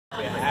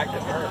Okay,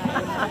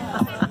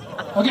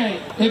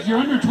 if you're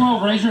under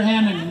 12, raise your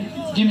hand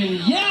and give me a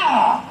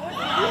yeah!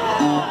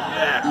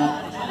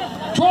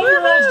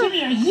 12-year-olds, give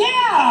me a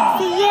yeah!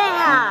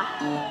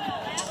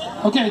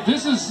 Yeah! Okay,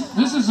 this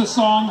is a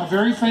song, a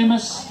very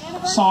famous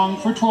song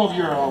for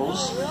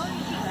 12-year-olds.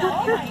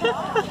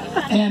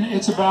 And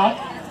it's about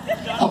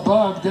a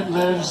bug that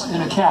lives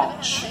in a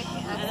couch.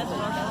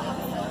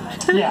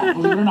 Yeah,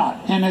 believe it or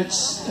not. And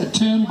it's a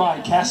tune by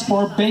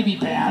Caspar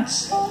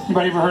Babypants.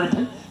 Anybody ever heard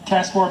of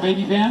Caspar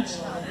Babypants?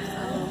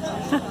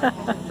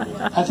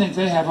 I think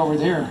they have over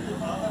there.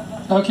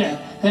 Okay,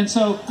 and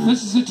so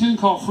this is a tune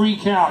called Free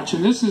Couch,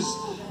 and this is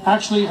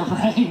actually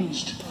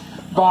arranged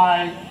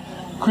by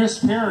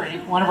C.Perry,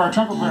 one of our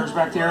trumpet players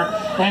back there,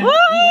 and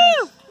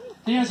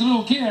he has a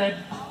little kid,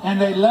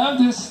 and they love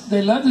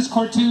this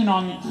cartoon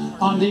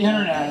on the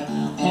internet,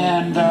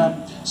 and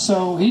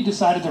so he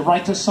decided to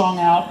write this song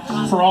out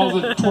for all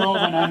the 12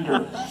 and under.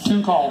 A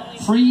tune called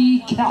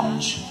Free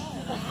Couch.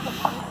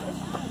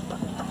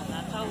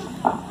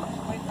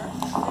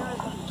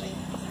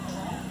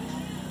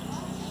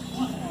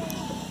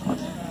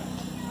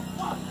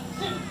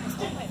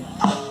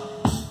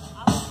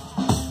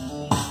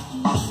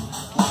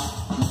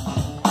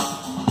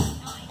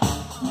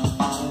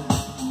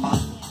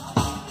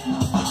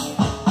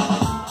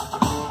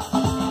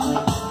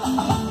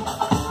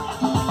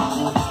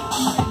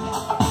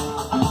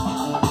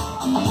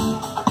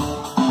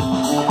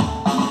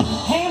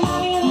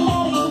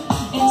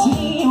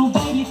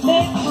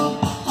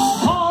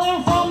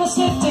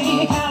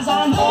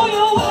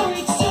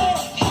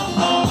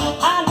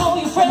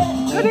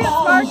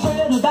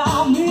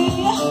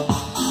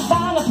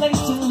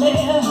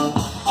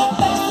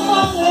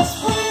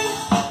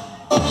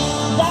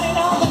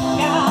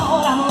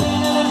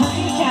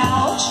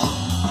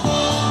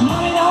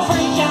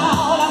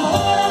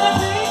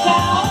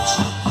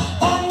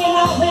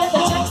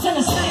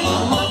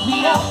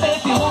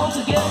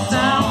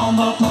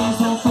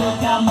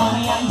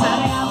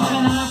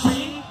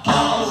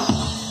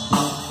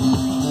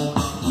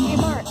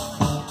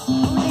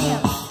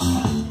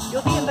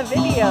 We'll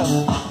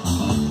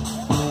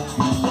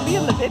be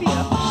in the video.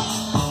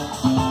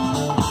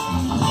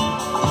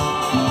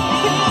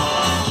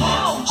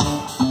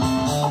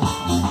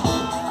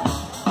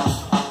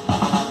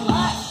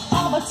 Life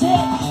of a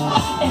tick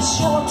is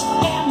short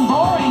and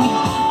boring.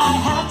 I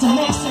had to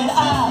mix it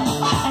up,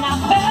 and I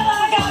felt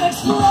like I'm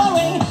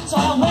exploring. So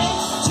I went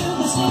to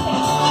the city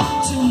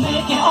to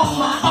make it on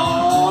my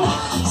own.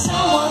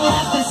 Someone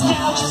left this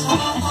couch, and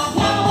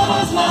now it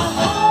is my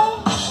home.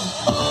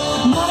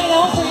 Mommy,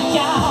 don't freak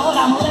out,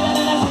 I'm living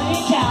in a free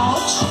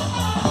couch.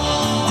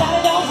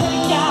 Daddy, don't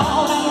freak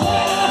out, I'm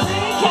living in a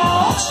free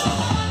couch.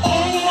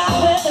 Hanging out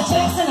with the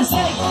chicks in the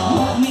city.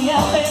 Look me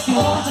up if you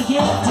want to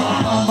get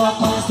down, but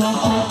please don't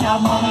freak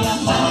out, mommy,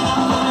 I'm down,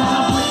 I'm living in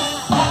a free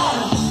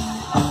couch.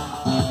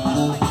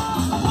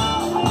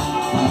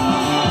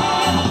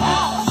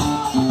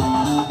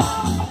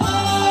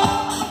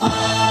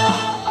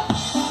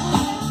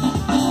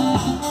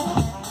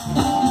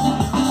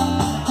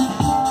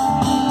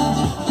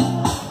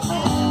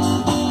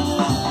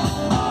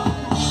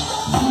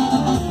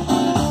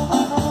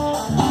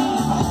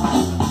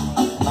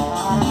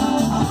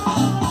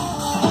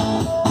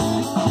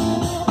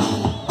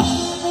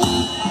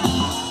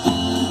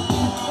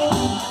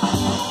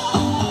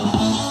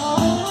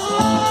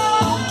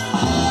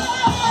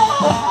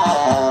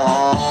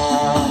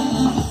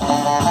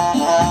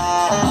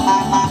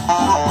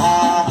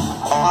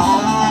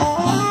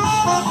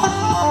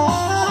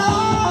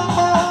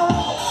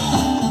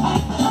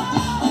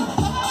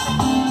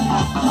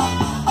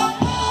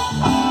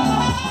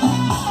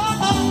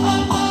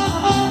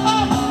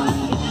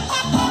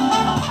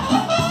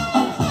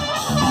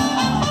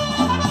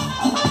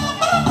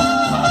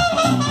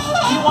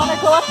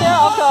 Go up there,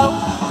 I'll go.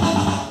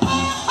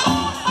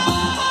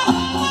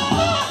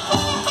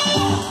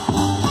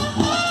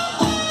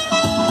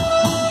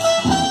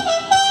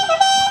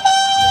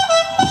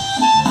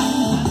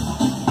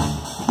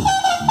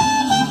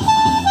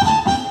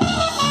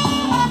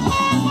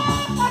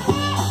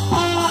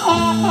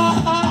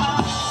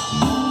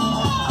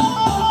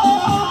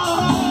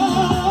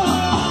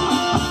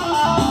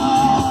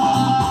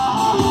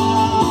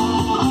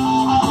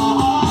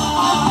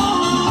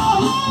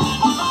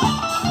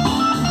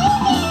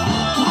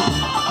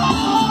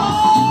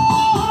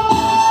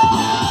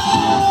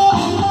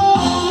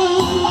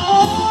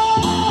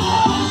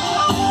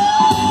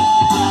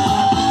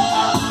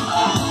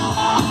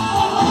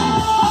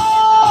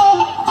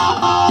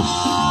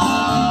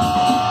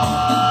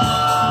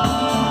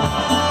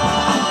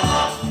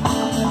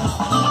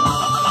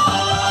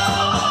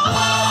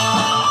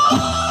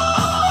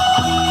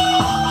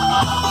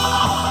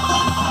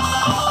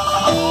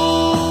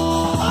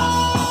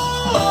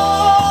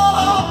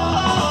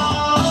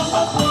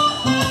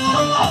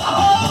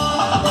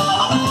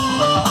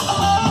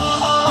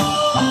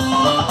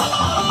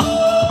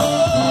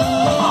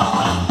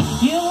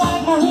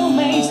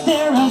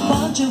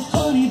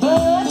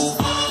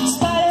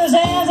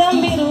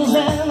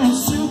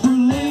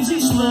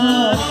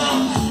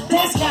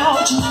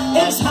 porch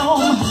is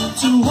home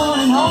to one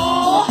and all.